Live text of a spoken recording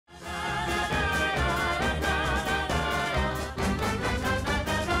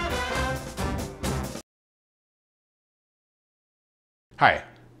Hi,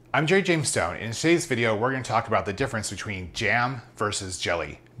 I'm Jerry James Stone, and in today's video we're going to talk about the difference between jam versus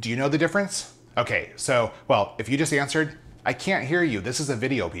jelly. Do you know the difference? Okay, well, if you just answered, I can't hear you. This is a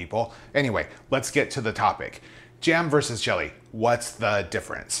video, people. Anyway, let's get to the topic. Jam versus jelly. What's the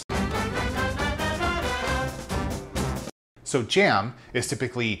difference? So jam is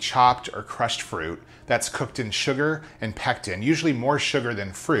typically chopped or crushed fruit that's cooked in sugar and pectin, usually more sugar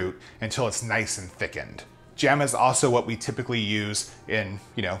than fruit, until it's nice and thickened. Jam is also what we typically use in,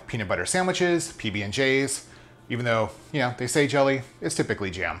 peanut butter sandwiches, PB&Js. Even though, they say jelly, it's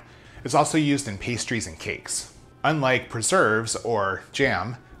typically jam. It's also used in pastries and cakes. Unlike preserves or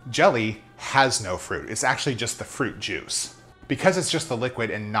jam, jelly has no fruit. It's actually just the fruit juice. Because it's just the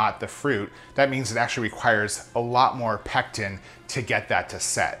liquid and not the fruit, that means it actually requires a lot more pectin to get that to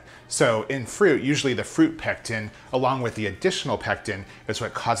set. So in fruit, usually the fruit pectin, along with the additional pectin, is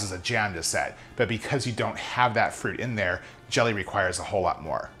what causes a jam to set. But because you don't have that fruit in there, jelly requires a whole lot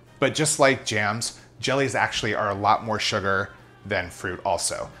more. But just like jams, jellies actually are a lot more sugar than fruit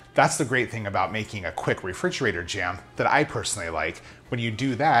also. That's the great thing about making a quick refrigerator jam that I personally like. When you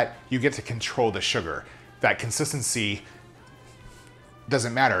do that, you get to control the sugar. That consistency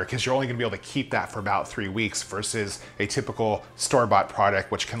doesn't matter because you're only going to be able to keep that for about 3 weeks versus a typical store-bought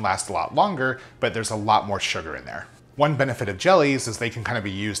product, which can last a lot longer, but there's a lot more sugar in there. One benefit of jellies is they can kind of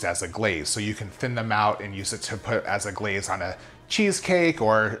be used as a glaze. So you can thin them out and use it to put as a glaze on a cheesecake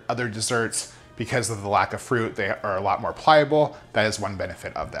or other desserts. Because of the lack of fruit, they are a lot more pliable. That is one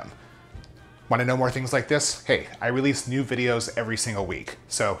benefit of them. Want to know more things like this? Hey, I release new videos every single week.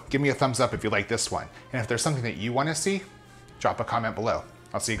 So give me a thumbs up if you like this one. And if there's something that you want to see, drop a comment below.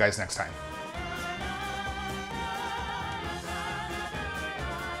 I'll see you guys next time.